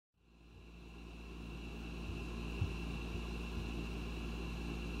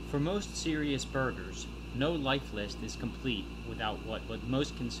For most serious birders, no life list is complete without what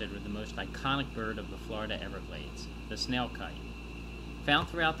most consider the most iconic bird of the Florida Everglades, the snail kite. Found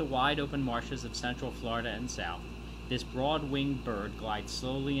throughout the wide open marshes of central Florida and south, this broad-winged bird glides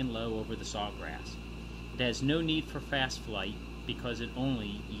slowly and low over the sawgrass. It has no need for fast flight because it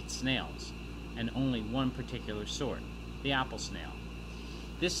only eats snails, and only one particular sort, the apple snail.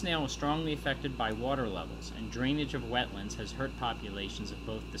 This snail is strongly affected by water levels, and drainage of wetlands has hurt populations of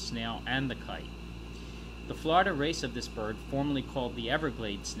both the snail and the kite. The Florida race of this bird, formerly called the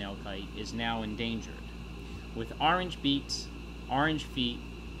Everglades snail kite, is now endangered. With orange beaks, orange feet,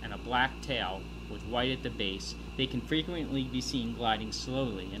 and a black tail with white at the base, they can frequently be seen gliding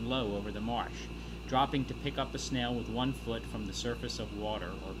slowly and low over the marsh, dropping to pick up a snail with 1 foot from the surface of water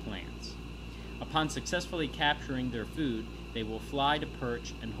or plants. Upon successfully capturing their food, they will fly to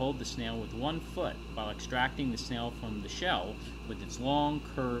perch and hold the snail with 1 foot while extracting the snail from the shell with its long,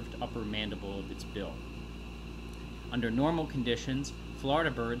 curved upper mandible of its bill. Under normal conditions,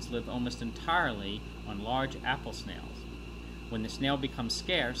 Florida birds live almost entirely on large apple snails. When the snail becomes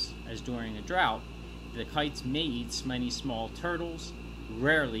scarce, as during a drought, the kites may eat many small turtles,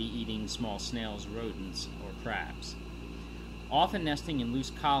 rarely eating small snails, rodents, or crabs. Often nesting in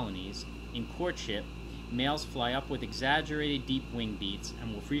loose colonies, in courtship, males fly up with exaggerated deep wing beats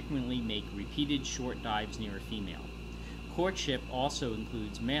and will frequently make repeated short dives near a female. Courtship also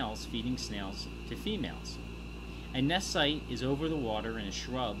includes males feeding snails to females. A nest site is over the water in a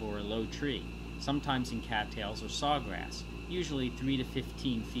shrub or a low tree, sometimes in cattails or sawgrass, usually 3 to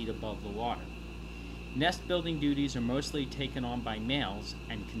 15 feet above the water. Nest building duties are mostly taken on by males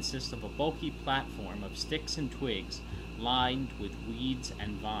and consist of a bulky platform of sticks and twigs lined with weeds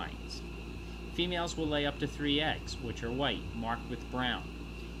and vines. Females will lay up to 3 eggs, which are white, marked with brown.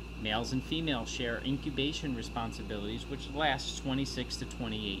 Males and females share incubation responsibilities, which lasts 26 to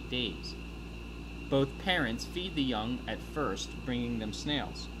 28 days. Both parents feed the young at first, bringing them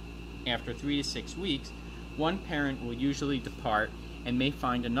snails. After 3 to 6 weeks, one parent will usually depart and may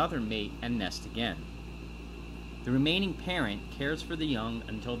find another mate and nest again. The remaining parent cares for the young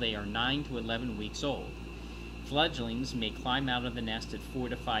until they are 9 to 11 weeks old. Fledglings may climb out of the nest at 4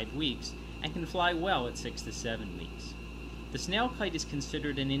 to 5 weeks and can fly well at 6 to 7 weeks. The snail kite is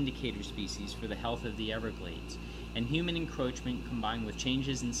considered an indicator species for the health of the Everglades, and human encroachment combined with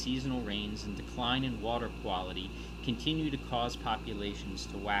changes in seasonal rains and decline in water quality continue to cause populations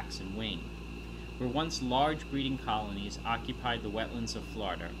to wax and wane. Where once large breeding colonies occupied the wetlands of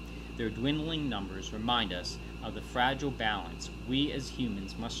Florida, their dwindling numbers remind us of the fragile balance we as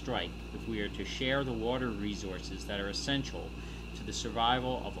humans must strike if we are to share the water resources that are essential to the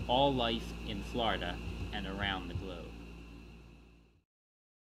survival of all life in Florida and around the